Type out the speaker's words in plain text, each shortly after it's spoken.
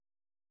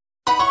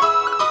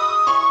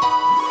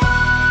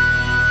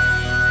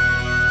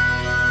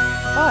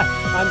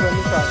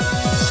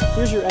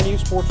Here's your NU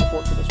Sports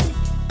Report for this week.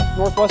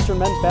 Northwestern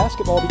men's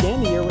basketball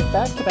began the year with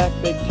back-to-back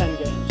Big Ten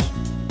games.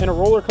 In a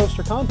roller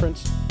coaster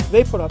conference,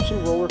 they put up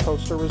some roller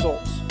coaster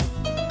results.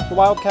 The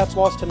Wildcats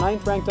lost to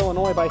 9th-ranked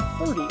Illinois by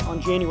 30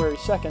 on January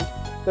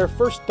 2nd, their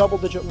first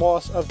double-digit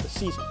loss of the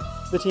season.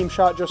 The team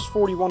shot just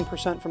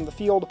 41% from the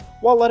field,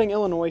 while letting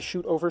Illinois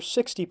shoot over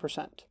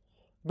 60%.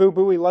 Boo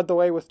Buie led the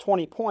way with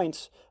 20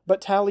 points,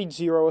 but tallied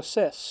 0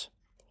 assists.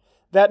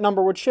 That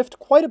number would shift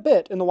quite a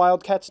bit in the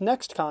Wildcats'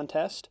 next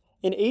contest,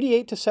 an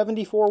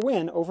 88-74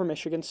 win over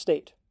Michigan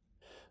State.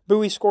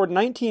 Buie scored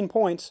 19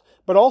 points,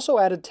 but also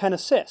added 10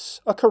 assists,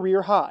 a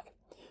career high.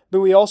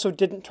 Buie also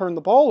didn't turn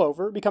the ball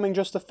over, becoming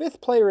just the 5th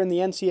player in the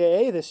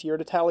NCAA this year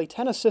to tally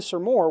 10 assists or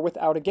more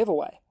without a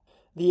giveaway.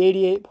 The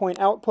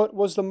 88-point output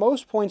was the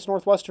most points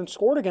Northwestern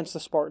scored against the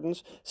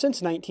Spartans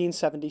since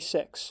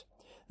 1976.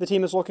 The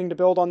team is looking to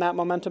build on that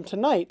momentum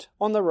tonight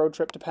on the road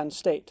trip to Penn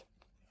State.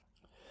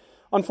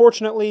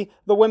 Unfortunately,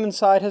 the women's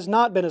side has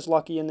not been as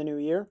lucky in the new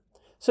year.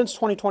 Since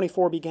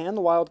 2024 began,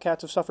 the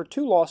Wildcats have suffered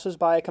 2 losses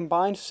by a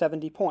combined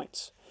 70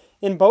 points.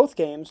 In both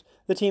games,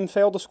 the team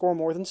failed to score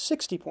more than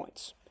 60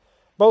 points.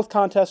 Both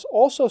contests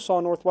also saw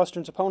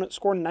Northwestern's opponent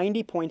score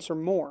 90 points or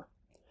more.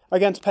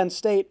 Against Penn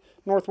State,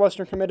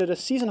 Northwestern committed a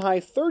season-high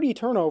 30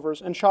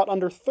 turnovers and shot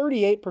under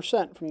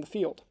 38% from the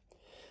field.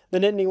 The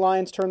Nittany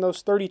Lions turned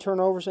those 30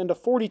 turnovers into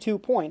 42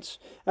 points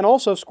and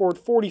also scored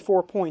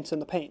 44 points in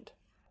the paint.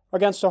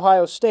 Against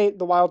Ohio State,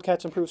 the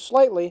Wildcats improved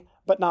slightly,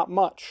 but not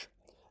much.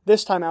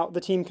 This time out,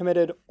 the team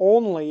committed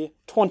only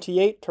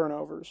 28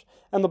 turnovers,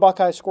 and the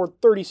Buckeyes scored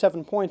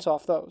 37 points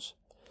off those.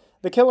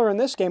 The killer in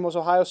this game was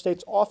Ohio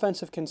State's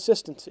offensive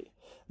consistency.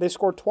 They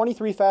scored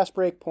 23 fast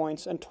break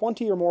points and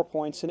 20 or more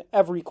points in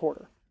every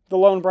quarter. The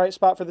lone bright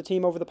spot for the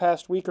team over the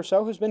past week or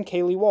so has been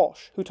Kaylee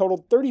Walsh, who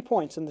totaled 30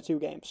 points in the 2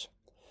 games.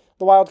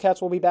 The Wildcats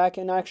will be back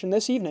in action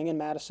this evening in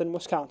Madison,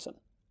 Wisconsin.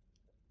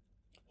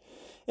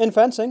 In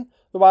fencing,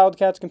 the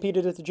Wildcats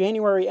competed at the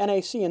January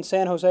NAC in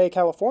San Jose,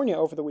 California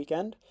over the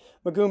weekend.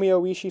 Megumi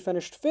Oishi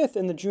finished 5th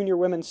in the junior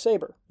women's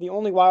sabre, the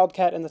only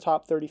Wildcat in the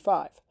top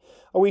 35.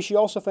 Oishi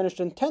also finished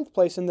in 10th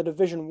place in the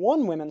Division I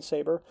women's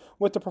sabre,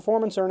 with the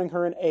performance earning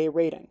her an A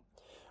rating.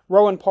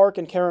 Rowan Park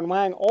and Karen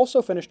Wang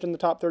also finished in the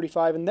top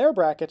 35 in their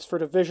brackets for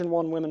Division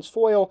I women's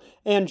foil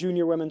and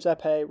junior women's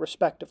épée,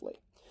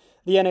 respectively.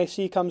 The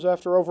NAC comes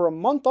after over a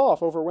month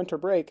off over winter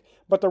break,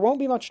 but there won't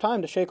be much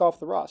time to shake off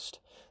the rust.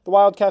 The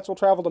Wildcats will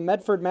travel to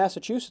Medford,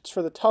 Massachusetts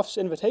for the Tufts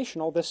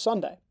Invitational this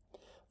Sunday.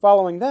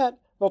 Following that,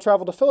 they'll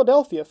travel to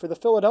Philadelphia for the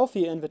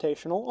Philadelphia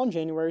Invitational on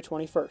January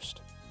 21st.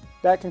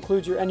 That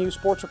concludes your NU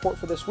Sports Report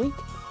for this week.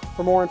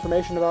 For more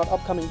information about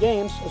upcoming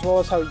games, as well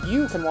as how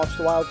you can watch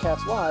the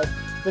Wildcats live,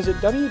 visit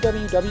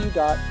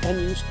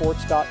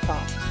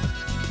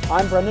www.nusports.com.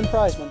 I'm Brendan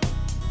Preisman,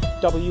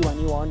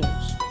 WNUR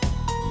News.